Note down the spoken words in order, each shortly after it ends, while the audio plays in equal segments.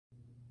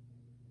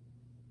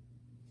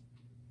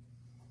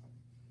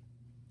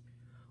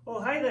Oh,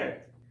 hi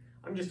there.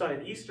 I'm just on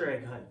an Easter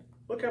egg hunt.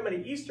 Look how many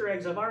Easter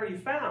eggs I've already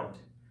found.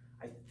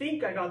 I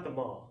think I got them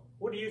all.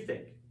 What do you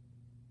think?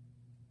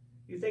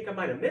 You think I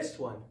might have missed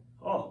one?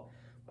 Oh,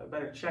 I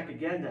better check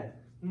again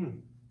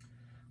then.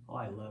 Oh,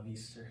 I love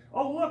Easter.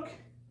 Oh, look,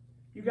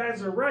 you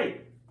guys are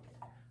right.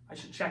 I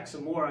should check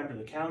some more under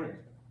the counter.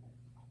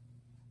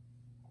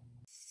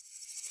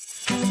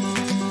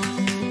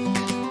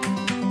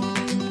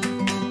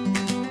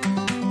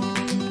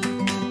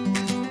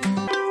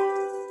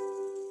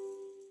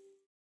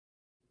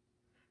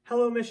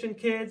 Hello, Mission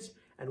Kids,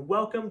 and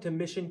welcome to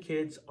Mission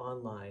Kids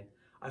Online.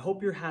 I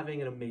hope you're having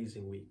an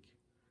amazing week.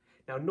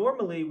 Now,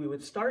 normally we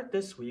would start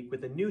this week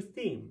with a new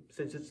theme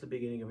since it's the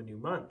beginning of a new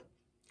month.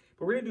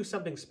 But we're going to do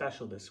something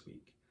special this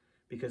week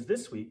because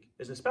this week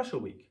is a special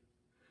week.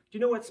 Do you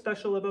know what's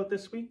special about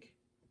this week?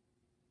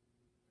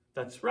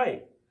 That's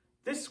right.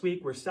 This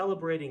week we're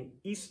celebrating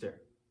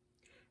Easter.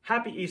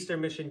 Happy Easter,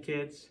 Mission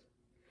Kids.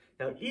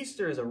 Now,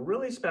 Easter is a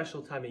really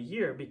special time of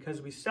year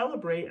because we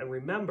celebrate and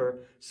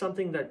remember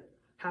something that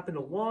happened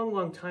a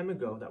long time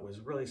ago that was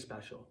really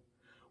special.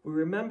 We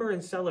remember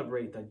and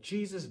celebrate that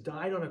Jesus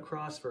died on a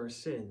cross for our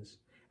sins,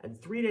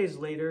 and 3 days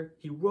later,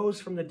 he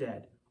rose from the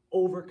dead,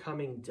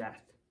 overcoming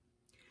death.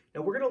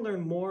 Now, we're going to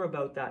learn more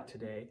about that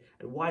today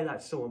and why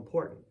that's so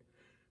important.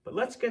 But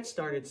let's get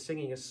started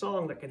singing a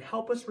song that can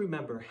help us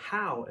remember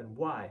how and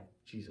why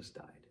Jesus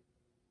died.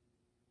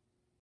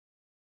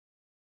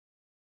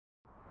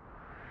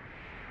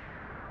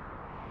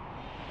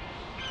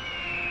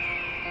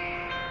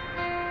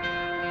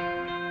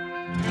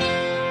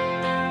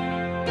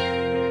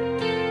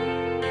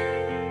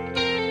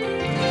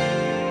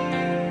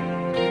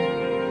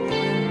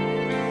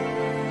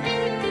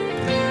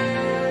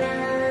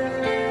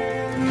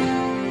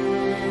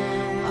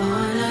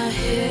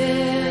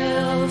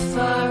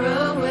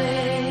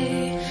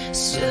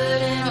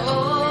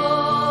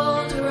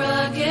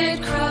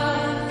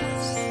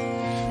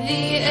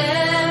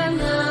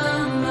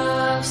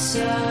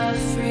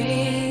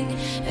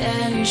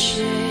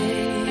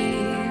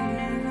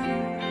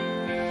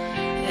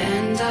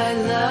 I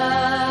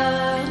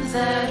love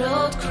that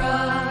old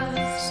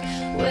cross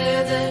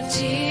where the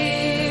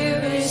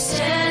dearest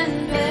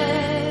and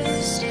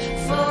best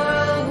for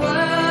a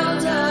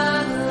world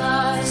of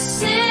lost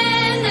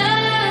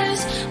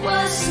sinners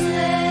was slain.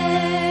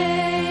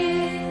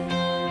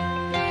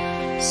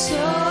 So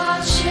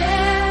I'll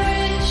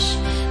cherish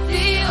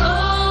the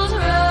old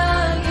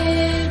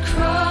rugged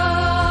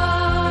cross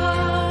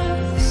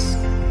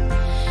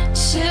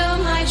till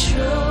my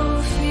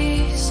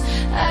trophies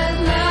at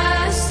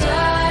last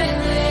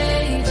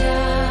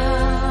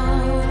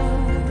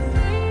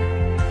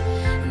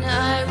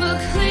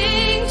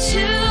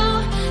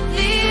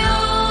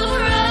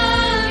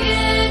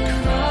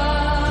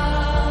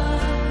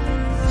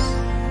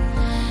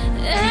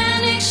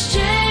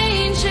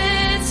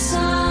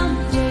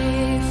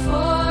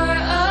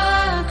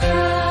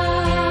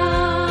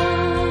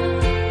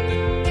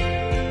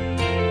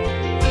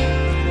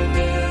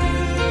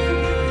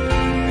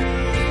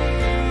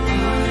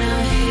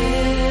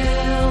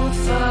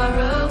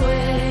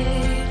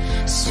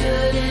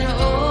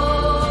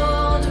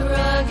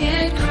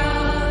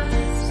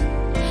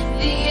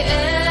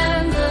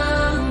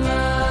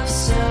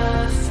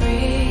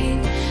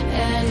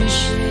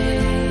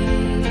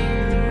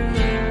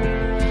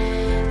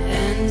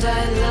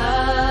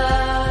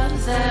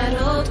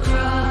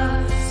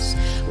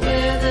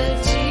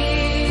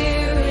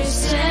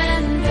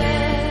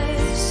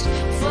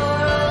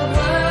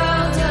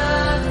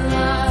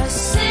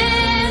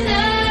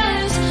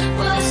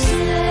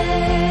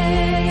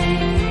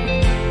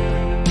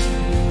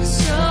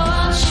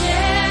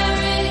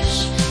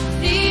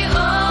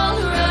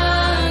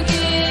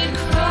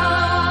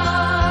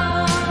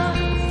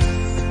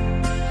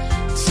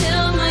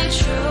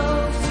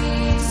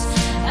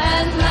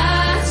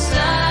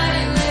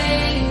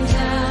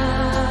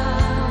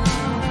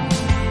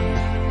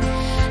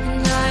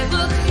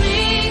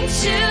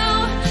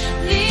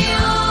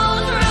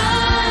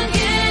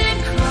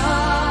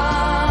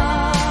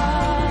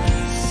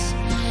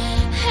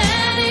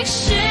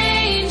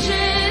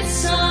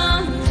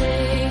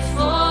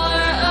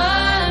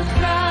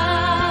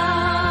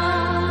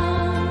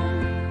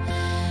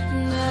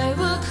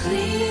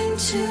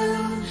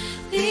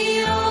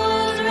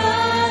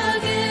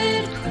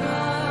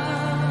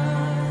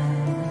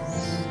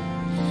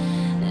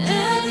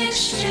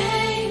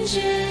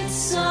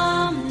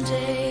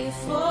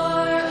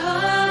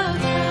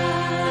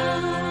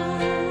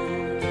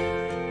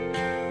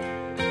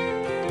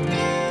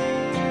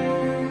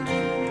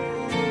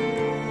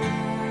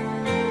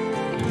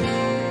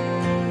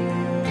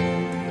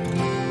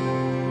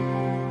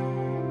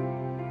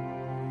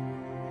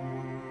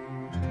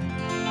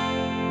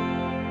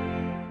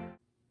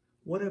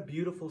What a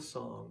beautiful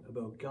song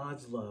about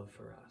God's love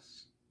for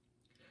us.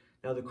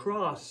 Now, the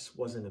cross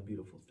wasn't a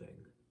beautiful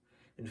thing.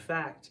 In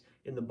fact,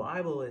 in the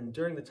Bible and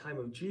during the time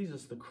of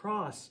Jesus, the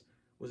cross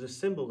was a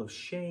symbol of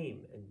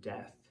shame and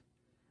death,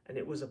 and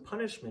it was a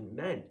punishment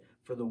meant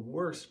for the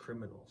worst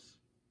criminals.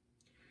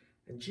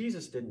 And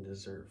Jesus didn't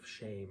deserve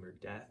shame or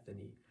death, and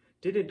he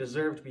didn't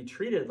deserve to be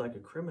treated like a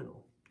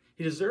criminal.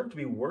 He deserved to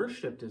be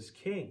worshipped as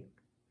king.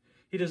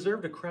 He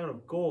deserved a crown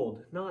of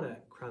gold, not a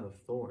crown of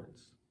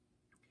thorns.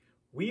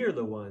 We are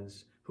the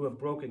ones who have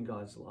broken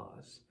God's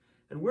laws,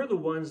 and we're the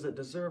ones that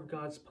deserve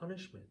God's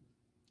punishment.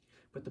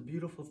 But the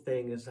beautiful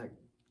thing is that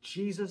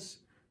Jesus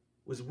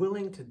was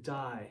willing to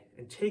die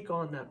and take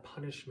on that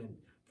punishment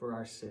for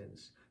our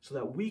sins so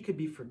that we could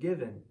be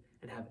forgiven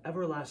and have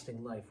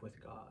everlasting life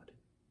with God.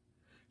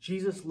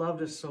 Jesus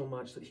loved us so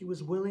much that he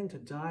was willing to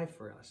die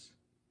for us.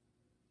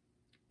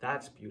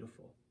 That's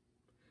beautiful.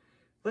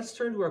 Let's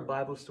turn to our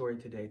Bible story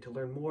today to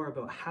learn more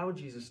about how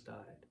Jesus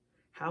died,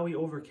 how he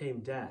overcame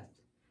death,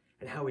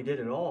 and how he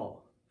did it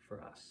all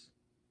for us.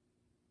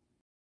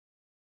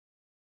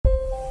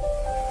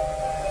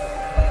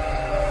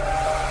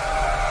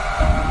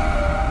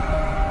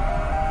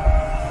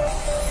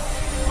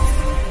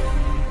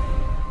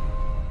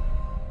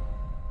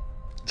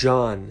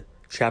 John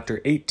chapter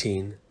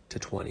 18 to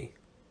 20.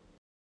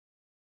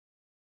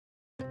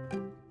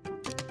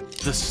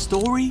 The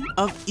story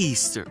of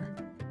Easter.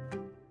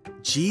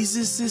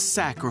 Jesus'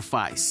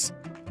 sacrifice.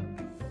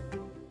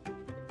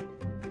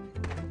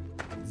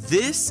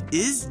 This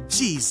is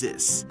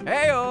Jesus,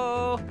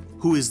 Heyo!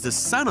 who is the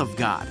Son of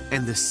God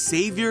and the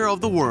Savior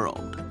of the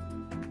world.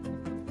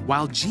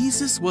 While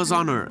Jesus was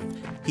on earth,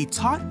 he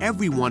taught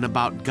everyone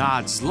about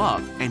God's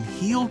love and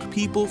healed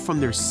people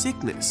from their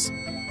sickness.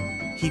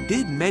 He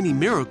did many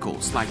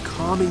miracles like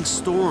calming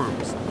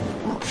storms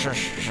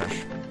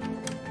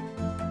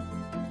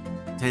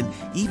and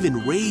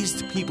even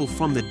raised people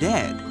from the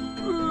dead.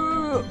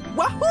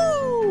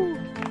 Wahoo!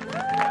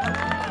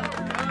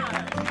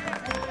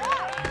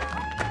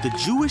 The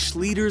Jewish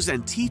leaders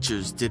and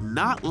teachers did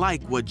not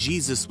like what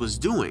Jesus was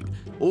doing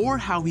or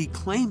how he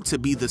claimed to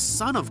be the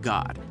Son of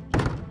God.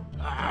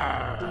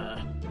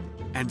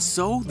 And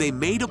so they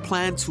made a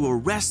plan to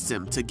arrest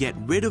him to get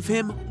rid of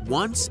him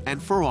once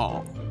and for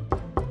all.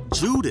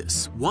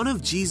 Judas, one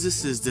of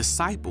Jesus'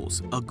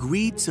 disciples,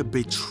 agreed to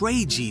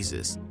betray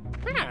Jesus.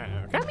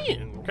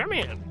 Come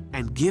in.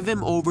 And give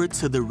him over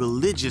to the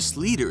religious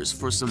leaders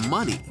for some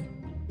money.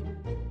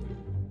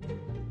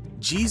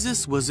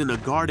 Jesus was in a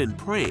garden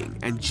praying,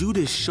 and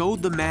Judas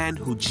showed the man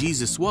who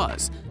Jesus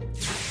was.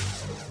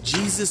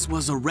 Jesus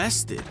was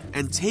arrested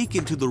and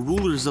taken to the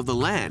rulers of the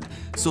land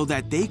so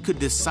that they could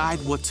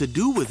decide what to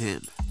do with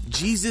him.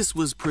 Jesus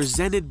was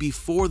presented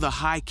before the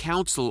high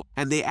council,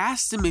 and they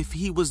asked him if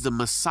he was the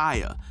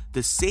Messiah,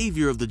 the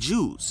Savior of the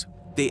Jews.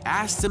 They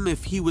asked him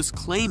if he was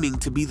claiming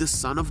to be the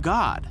Son of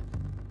God.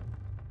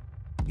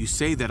 You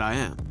say that I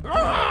am.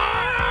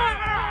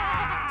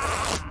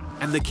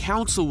 And the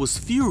council was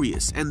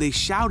furious, and they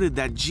shouted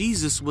that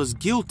Jesus was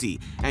guilty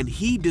and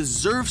he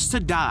deserves to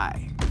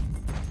die.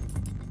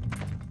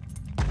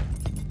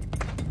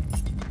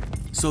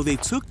 So they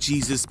took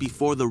Jesus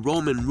before the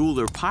Roman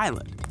ruler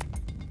Pilate,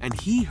 and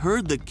he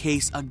heard the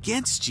case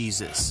against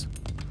Jesus.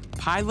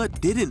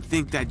 Pilate didn't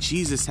think that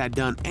Jesus had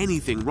done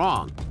anything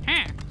wrong.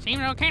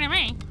 Seems okay to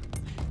me.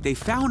 They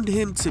found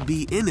him to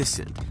be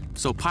innocent,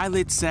 so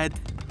Pilate said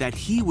that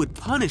he would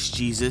punish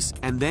Jesus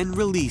and then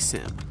release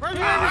him.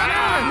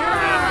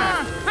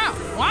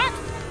 What?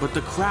 But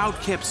the crowd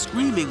kept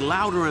screaming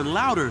louder and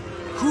louder,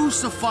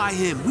 "Crucify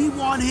him! We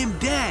want him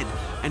dead!"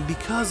 And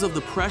because of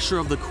the pressure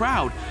of the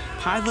crowd,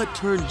 Pilate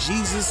turned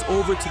Jesus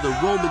over to the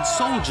Roman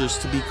soldiers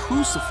to be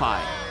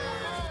crucified.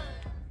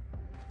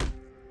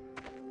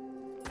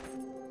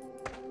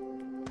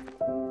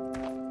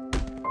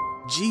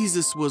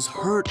 Jesus was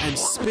hurt and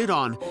spit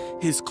on.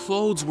 His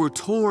clothes were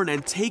torn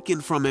and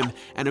taken from him,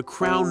 and a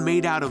crown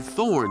made out of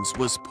thorns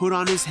was put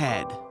on his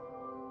head.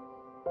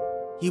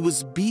 He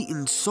was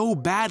beaten so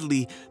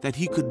badly that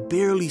he could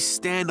barely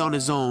stand on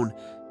his own.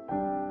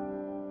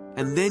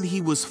 And then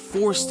he was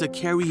forced to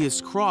carry his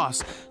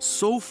cross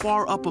so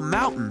far up a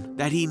mountain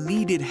that he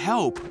needed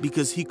help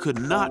because he could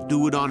not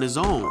do it on his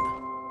own.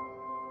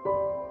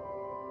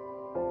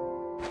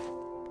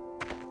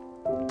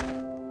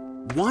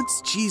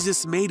 Once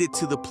Jesus made it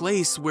to the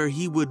place where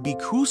he would be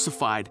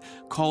crucified,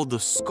 called the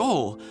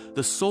Skull,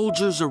 the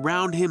soldiers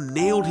around him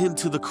nailed him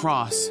to the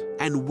cross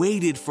and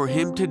waited for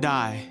him to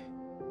die.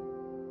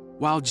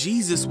 While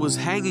Jesus was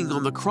hanging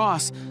on the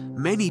cross,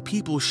 many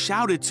people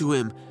shouted to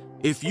him,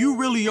 "If you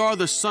really are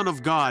the Son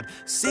of God,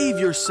 save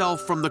yourself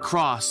from the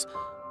cross."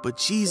 But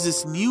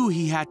Jesus knew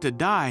he had to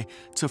die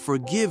to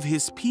forgive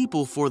his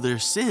people for their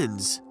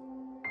sins.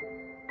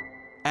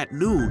 At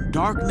noon,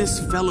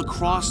 darkness fell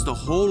across the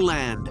whole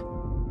land.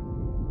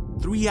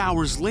 3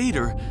 hours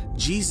later,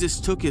 Jesus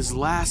took his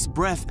last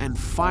breath and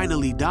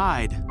finally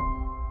died.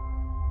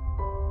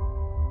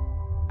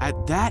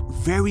 At that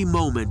very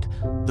moment,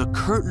 the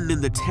curtain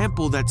in the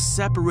temple that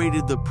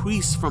separated the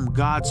priests from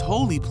God's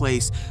holy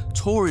place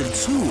tore in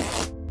two.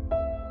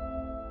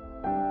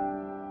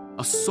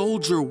 A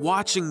soldier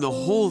watching the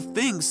whole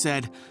thing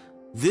said,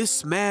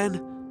 "This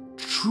man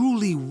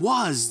truly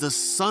was the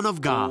Son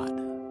of God."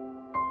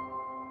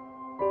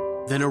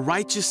 Then a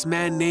righteous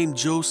man named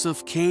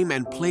Joseph came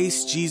and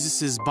placed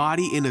Jesus'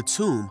 body in a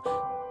tomb.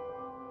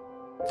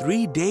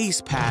 3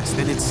 days passed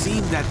and it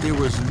seemed that there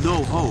was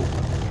no hope.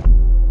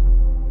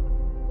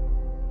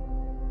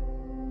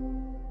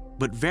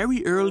 But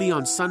very early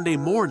on Sunday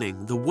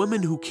morning, the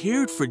woman who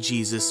cared for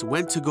Jesus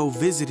went to go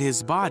visit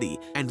his body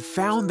and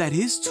found that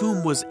his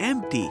tomb was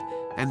empty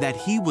and that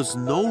he was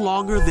no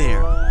longer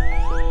there.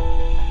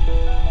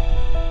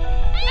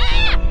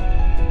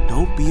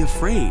 "Don't be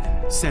afraid,"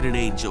 said an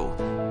angel.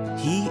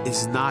 "He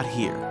is not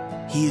here.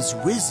 He is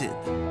risen."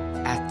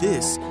 At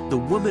this, the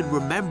woman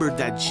remembered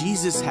that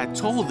Jesus had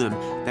told them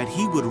that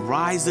he would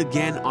rise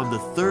again on the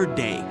 3rd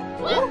day.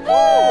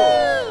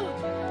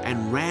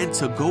 And ran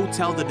to go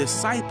tell the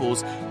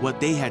disciples what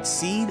they had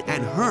seen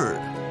and heard.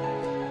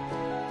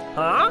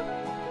 Huh?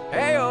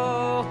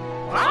 Hey-oh!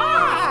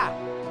 Ah!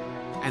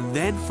 And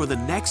then for the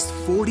next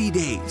 40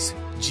 days,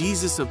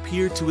 Jesus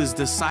appeared to his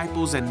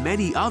disciples and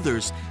many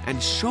others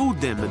and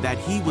showed them that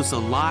he was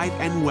alive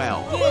and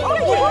well.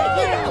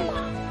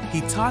 He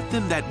taught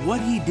them that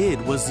what he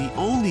did was the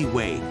only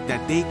way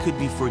that they could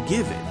be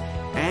forgiven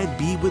and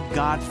be with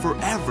God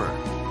forever.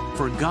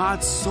 For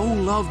God so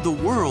loved the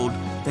world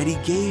that he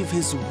gave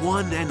his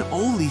one and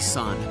only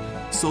Son,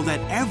 so that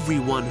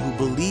everyone who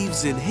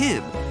believes in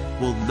him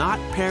will not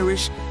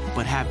perish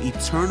but have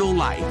eternal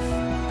life.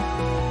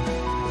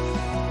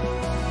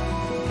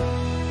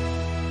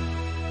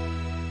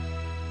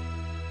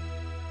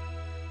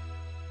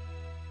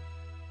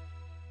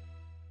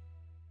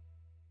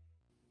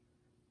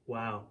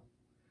 Wow,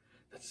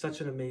 that's such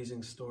an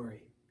amazing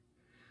story.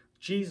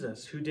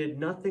 Jesus, who did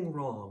nothing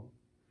wrong,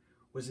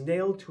 was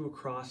nailed to a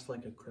cross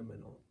like a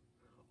criminal,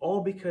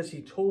 all because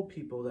he told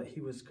people that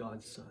he was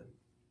God's son.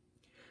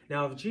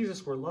 Now, if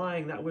Jesus were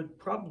lying, that would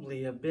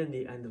probably have been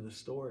the end of the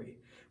story.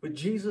 But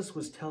Jesus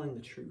was telling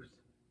the truth.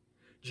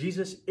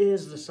 Jesus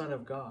is the Son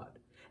of God,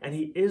 and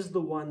he is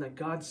the one that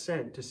God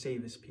sent to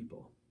save his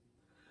people.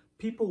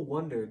 People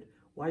wondered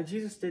why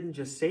Jesus didn't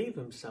just save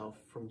himself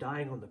from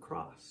dying on the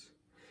cross.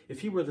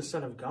 If he were the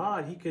Son of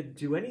God, he could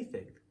do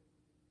anything.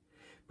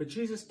 But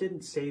Jesus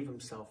didn't save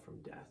himself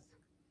from death.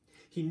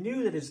 He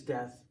knew that his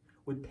death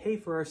would pay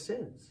for our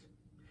sins.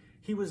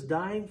 He was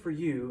dying for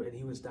you, and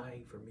he was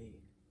dying for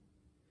me.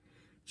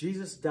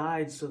 Jesus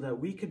died so that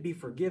we could be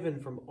forgiven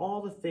from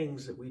all the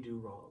things that we do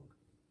wrong.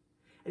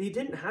 And he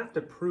didn't have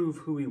to prove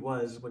who he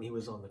was when he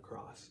was on the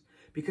cross,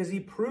 because he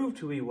proved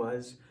who he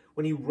was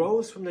when he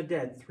rose from the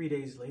dead 3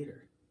 days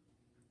later.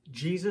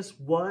 Jesus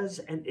was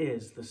and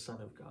is the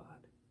Son of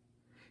God.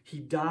 He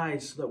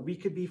died so that we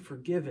could be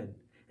forgiven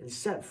and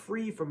set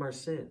free from our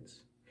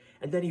sins.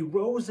 And then he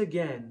rose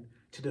again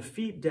to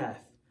defeat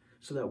death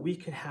so that we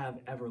could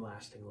have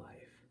everlasting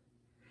life.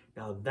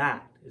 Now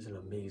that is an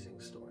amazing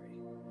story.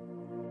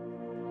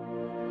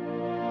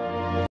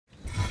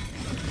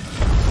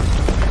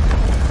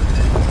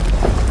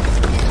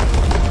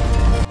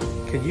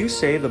 Can you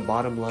say the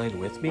bottom line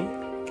with me?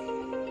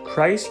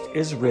 Christ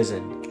is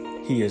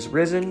risen. He is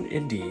risen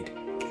indeed.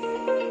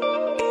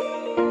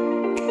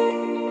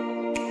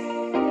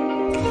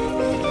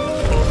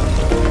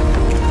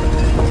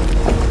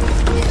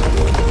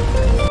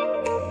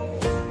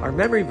 Our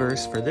memory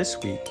verse for this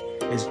week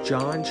is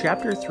John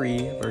chapter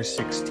 3, verse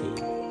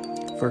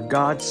 16. For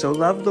God so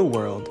loved the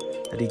world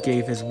that he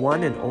gave his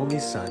one and only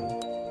Son,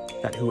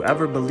 that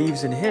whoever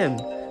believes in him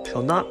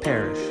shall not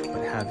perish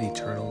but have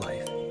eternal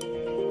life.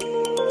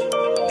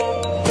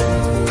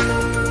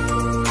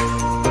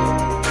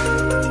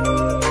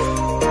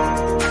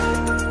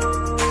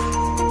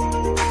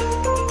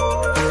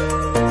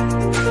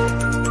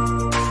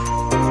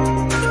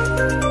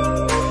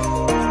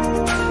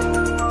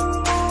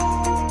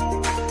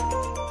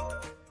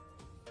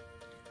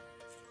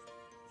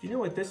 Do you know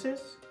what this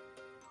is?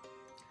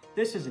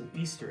 This is an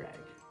Easter egg.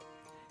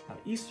 Now,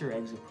 Easter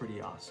eggs are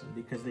pretty awesome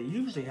because they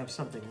usually have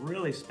something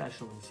really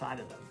special inside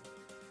of them.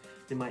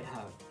 They might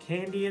have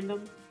candy in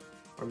them,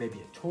 or maybe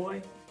a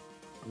toy,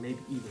 or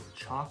maybe even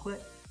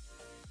chocolate.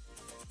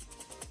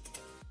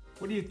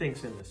 What do you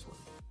think's in this one?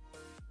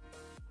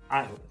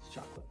 I hope it's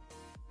chocolate.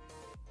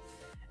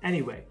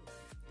 Anyway,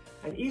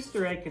 an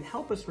Easter egg can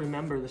help us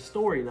remember the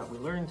story that we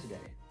learned today.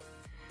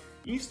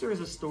 Easter is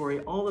a story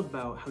all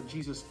about how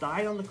Jesus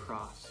died on the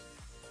cross,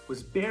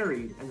 was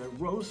buried, and then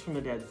rose from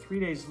the dead 3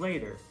 days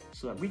later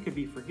so that we could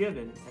be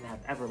forgiven and have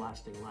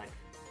everlasting life.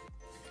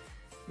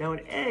 Now,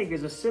 an egg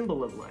is a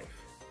symbol of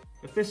life.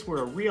 If this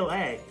were a real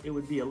egg, it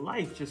would be a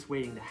life just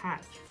waiting to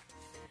hatch.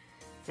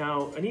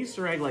 Now, an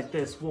Easter egg like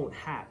this won't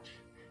hatch,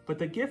 but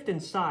the gift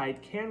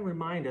inside can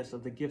remind us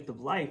of the gift of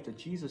life that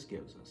Jesus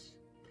gives us.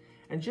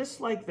 And just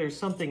like there's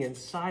something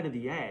inside of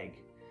the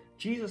egg,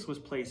 Jesus was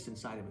placed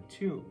inside of a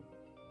tomb.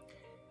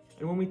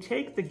 And when we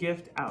take the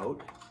gift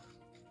out,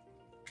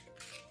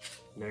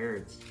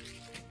 nerds,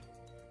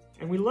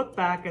 and we look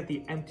back at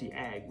the empty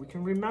egg, we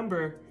can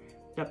remember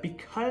that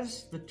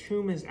because the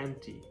tomb is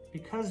empty,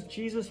 because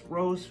Jesus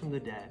rose from the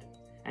dead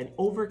and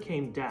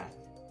overcame death,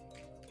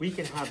 we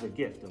can have the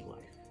gift of life.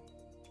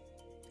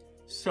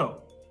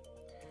 So,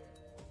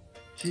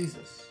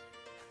 Jesus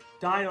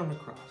died on the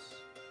cross,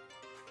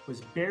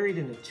 was buried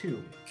in a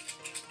tomb.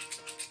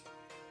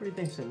 What do you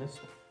think's in this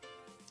one?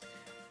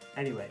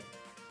 Anyway,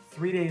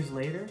 3 days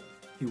later,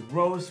 he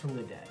rose from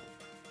the dead.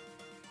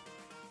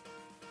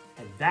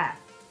 And that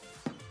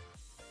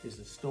is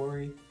the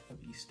story of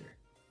Easter.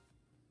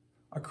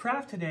 Our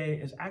craft today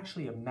is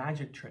actually a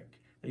magic trick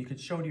that you could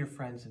show to your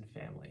friends and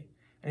family.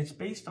 And it's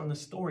based on the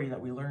story that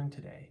we learned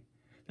today.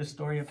 The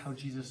story of how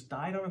Jesus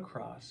died on a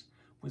cross,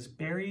 was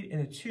buried in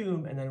a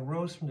tomb, and then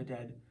rose from the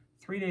dead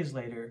 3 days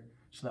later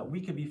so that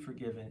we could be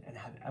forgiven and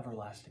have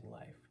everlasting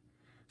life.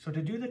 So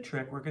to do the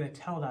trick, we're going to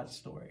tell that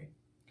story.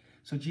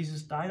 So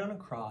Jesus died on a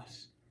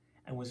cross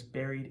and was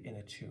buried in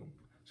a tomb.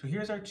 So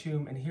here's our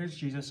tomb and here's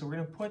Jesus. So we're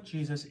going to put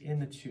Jesus in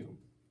the tomb.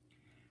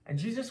 And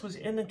Jesus was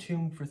in the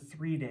tomb for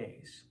 3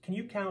 days. Can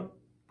you count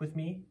with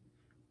me?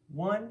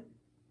 1,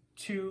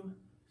 2,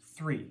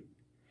 3.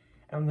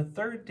 And on the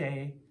third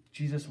day,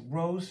 Jesus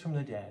rose from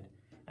the dead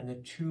and the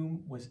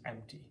tomb was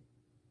empty.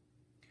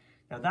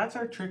 Now that's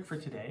our trick for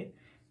today,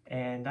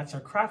 and that's our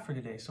craft for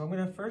today. So I'm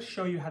going to first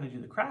show you how to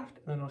do the craft,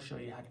 and then I'll show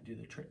you how to do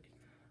the trick.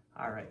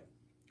 All right.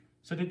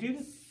 So to do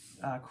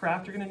the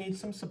craft, you're going to need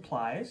some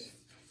supplies.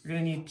 You're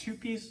going to need 2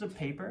 pieces of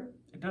paper.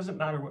 It doesn't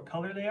matter what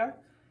color they are.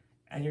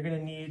 And you're going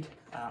to need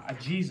a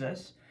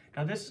Jesus.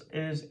 Now this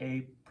is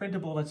a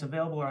printable that's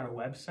available on our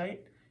website,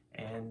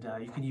 and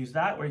you can use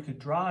that, or you could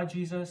draw a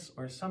Jesus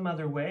or some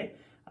other way,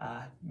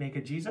 make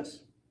a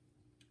Jesus.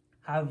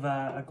 Have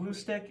a glue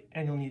stick,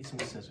 and you'll need some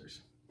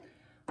scissors.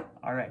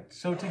 All right,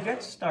 so to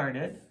get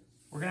started,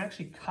 we're going to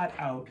actually cut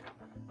out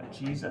a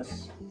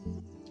Jesus.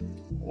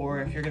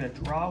 Or if you're going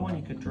to draw one,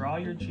 you could draw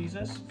your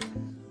Jesus.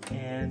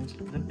 And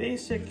the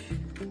basic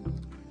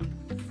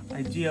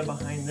idea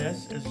behind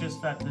this is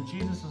just that the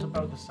Jesus is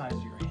about the size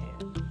of your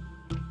hand.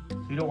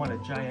 So you don't want a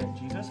giant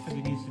Jesus because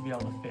he needs to be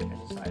able to fit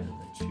inside of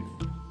the tube.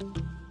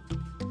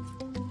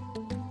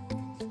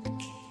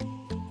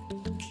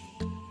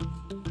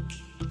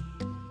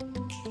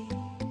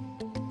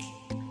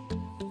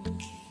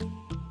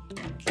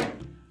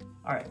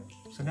 All right,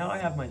 so now I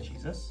have my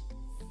Jesus.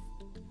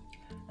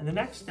 And the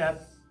next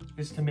step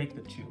is to make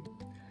the tube.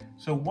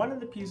 So one of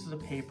the pieces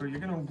of paper,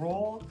 you're going to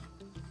roll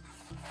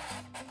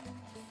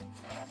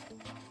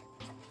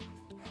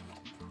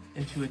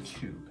into a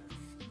tube.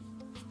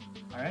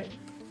 All right?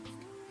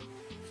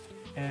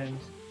 And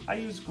I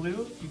use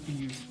glue. You can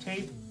use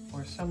tape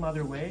or some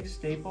other way,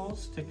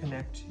 staples, to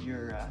connect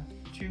your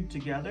tube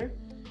together.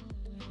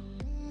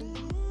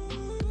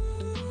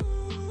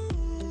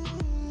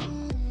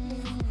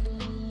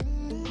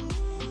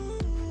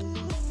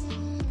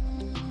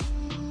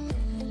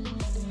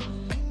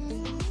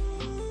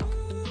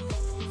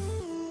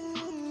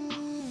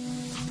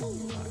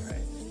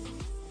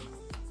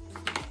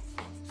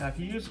 Now, if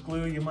you use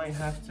glue, you might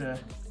have to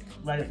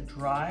let it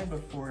dry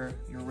before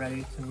you're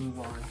ready to move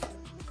on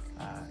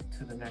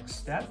to the next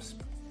steps.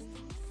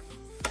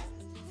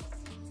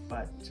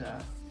 But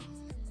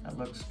that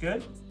looks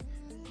good.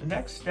 The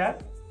next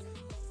step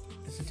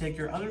is to take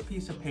your other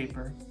piece of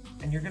paper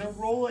and you're going to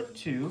roll it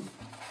too.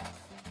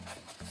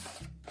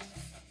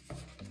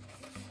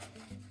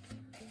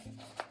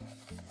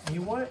 And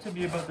you want it to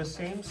be about the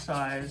same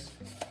size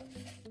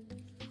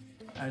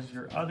as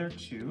your other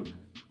tube.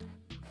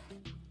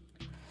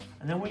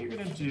 And then what you're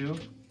going to do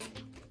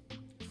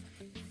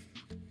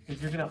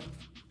is you're going to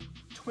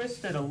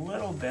twist it a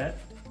little bit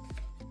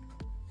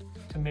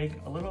to make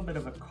a little bit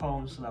of a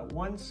cone so that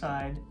one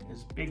side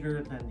is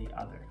bigger than the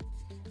other.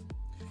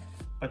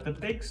 But the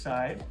big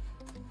side,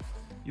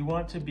 you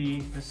want to be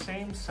the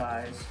same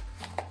size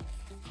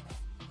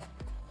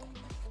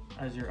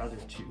as your other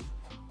tube.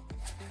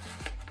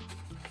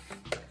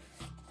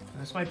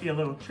 And this might be a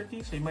little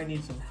tricky, so you might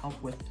need some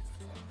help with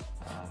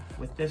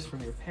this from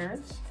your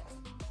parents.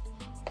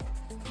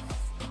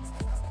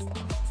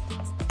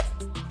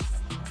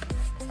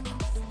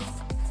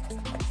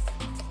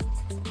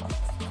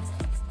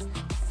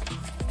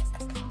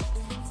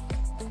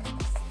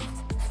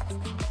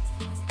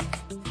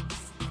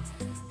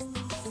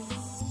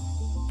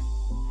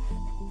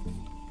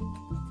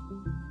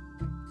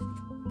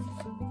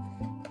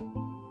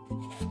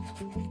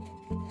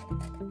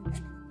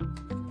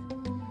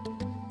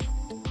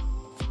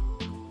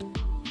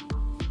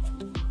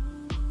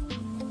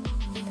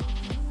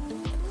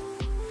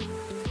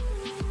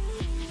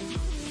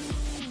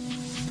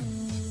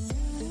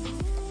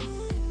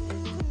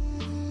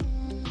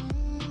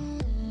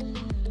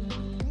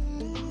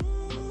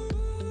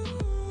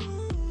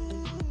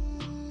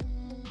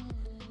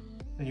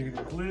 Then you're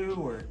going to glue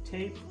or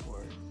tape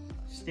or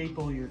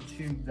staple your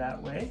tube that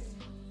way.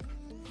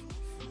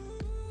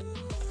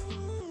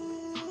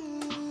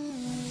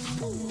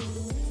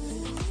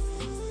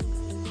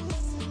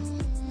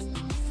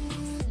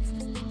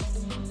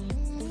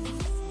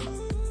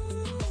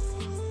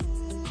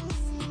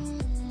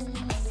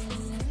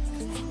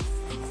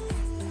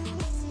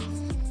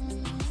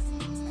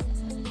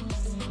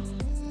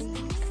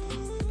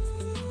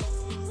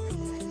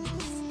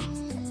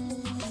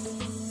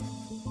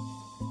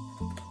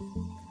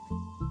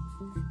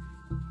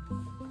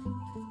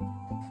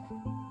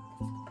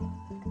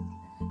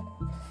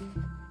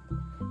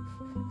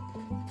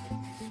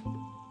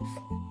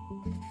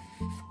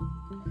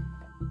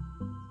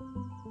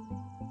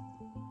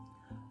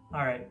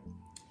 All right,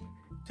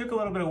 took a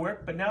little bit of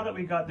work, but now that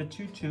we got the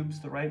two tubes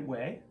the right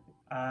way,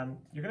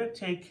 you're gonna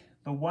take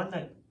the one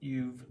that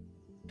you've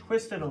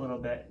twisted a little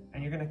bit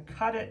and you're gonna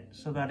cut it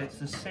so that it's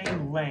the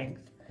same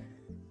length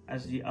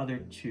as the other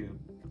tube.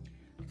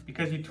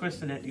 Because you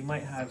twisted it, you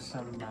might have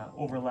some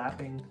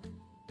overlapping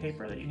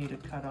paper that you need to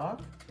cut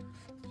off.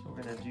 So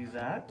we're gonna do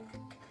that.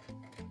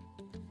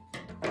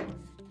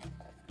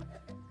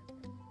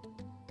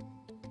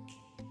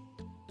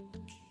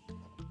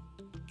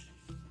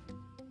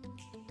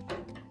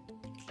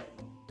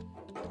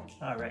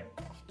 All right,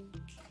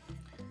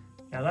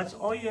 now that's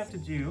all you have to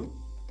do.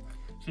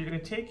 So you're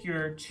gonna take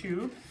your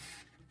tube,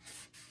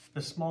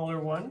 the smaller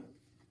one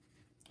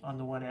on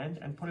the one end,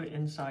 and put it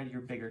inside your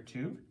bigger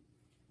tube.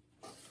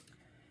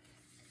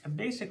 And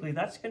basically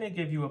that's gonna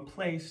give you a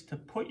place to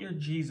put your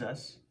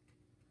Jesus,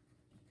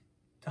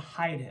 to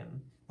hide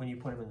him when you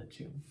put him in the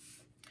tomb.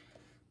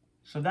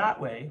 So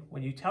that way,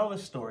 when you tell the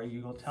story,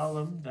 you will tell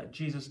them that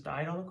Jesus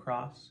died on a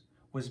cross,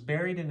 was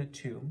buried in a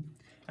tomb,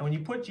 and when you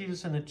put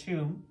Jesus in the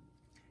tomb,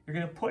 you're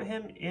going to put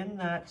him in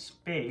that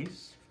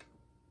space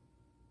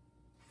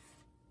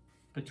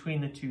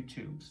between the two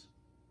tubes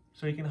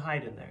so he can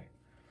hide in there.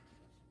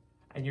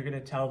 And you're going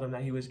to tell them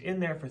that he was in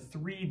there for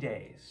 3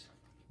 days.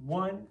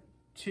 1,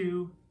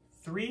 2,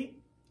 3.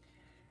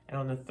 And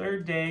on the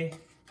third day,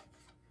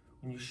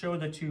 when you show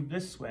the tube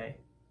this way,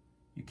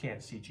 you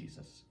can't see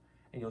Jesus.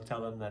 And you'll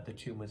tell them that the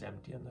tomb was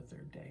empty on the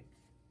third day.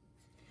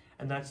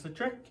 And that's the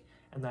trick,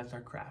 and that's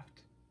our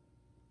craft.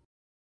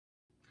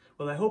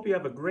 Well, I hope you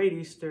have a great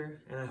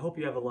Easter, and I hope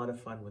you have a lot of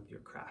fun with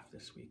your craft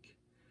this week.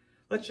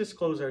 Let's just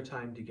close our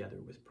time together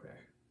with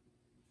prayer.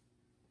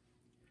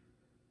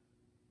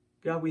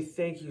 God, we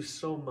thank you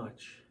so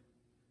much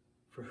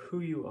for who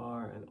you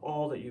are and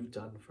all that you've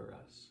done for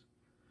us.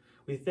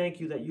 We thank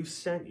you that you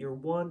sent your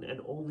one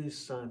and only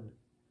Son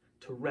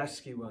to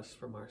rescue us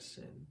from our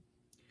sin.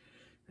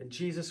 And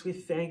Jesus, we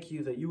thank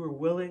you that you were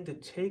willing to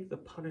take the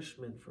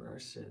punishment for our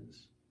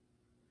sins.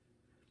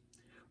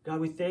 God,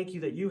 we thank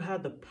you that you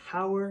had the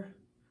power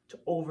to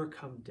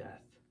overcome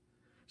death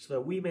so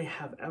that we may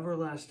have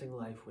everlasting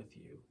life with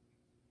you.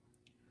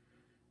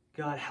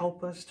 God,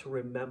 help us to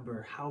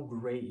remember how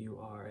great you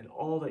are and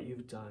all that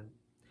you've done.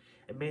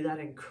 And may that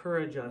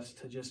encourage us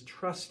to just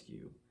trust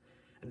you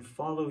and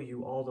follow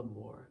you all the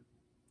more.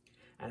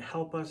 And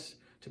help us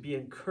to be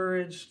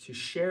encouraged to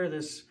share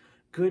this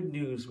good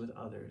news with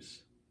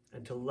others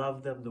and to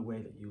love them the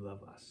way that you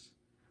love us.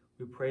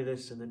 We pray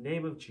this in the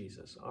name of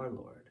Jesus, our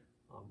Lord.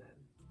 Amen.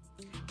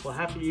 Well,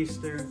 happy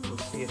Easter. We'll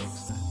see you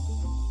next time.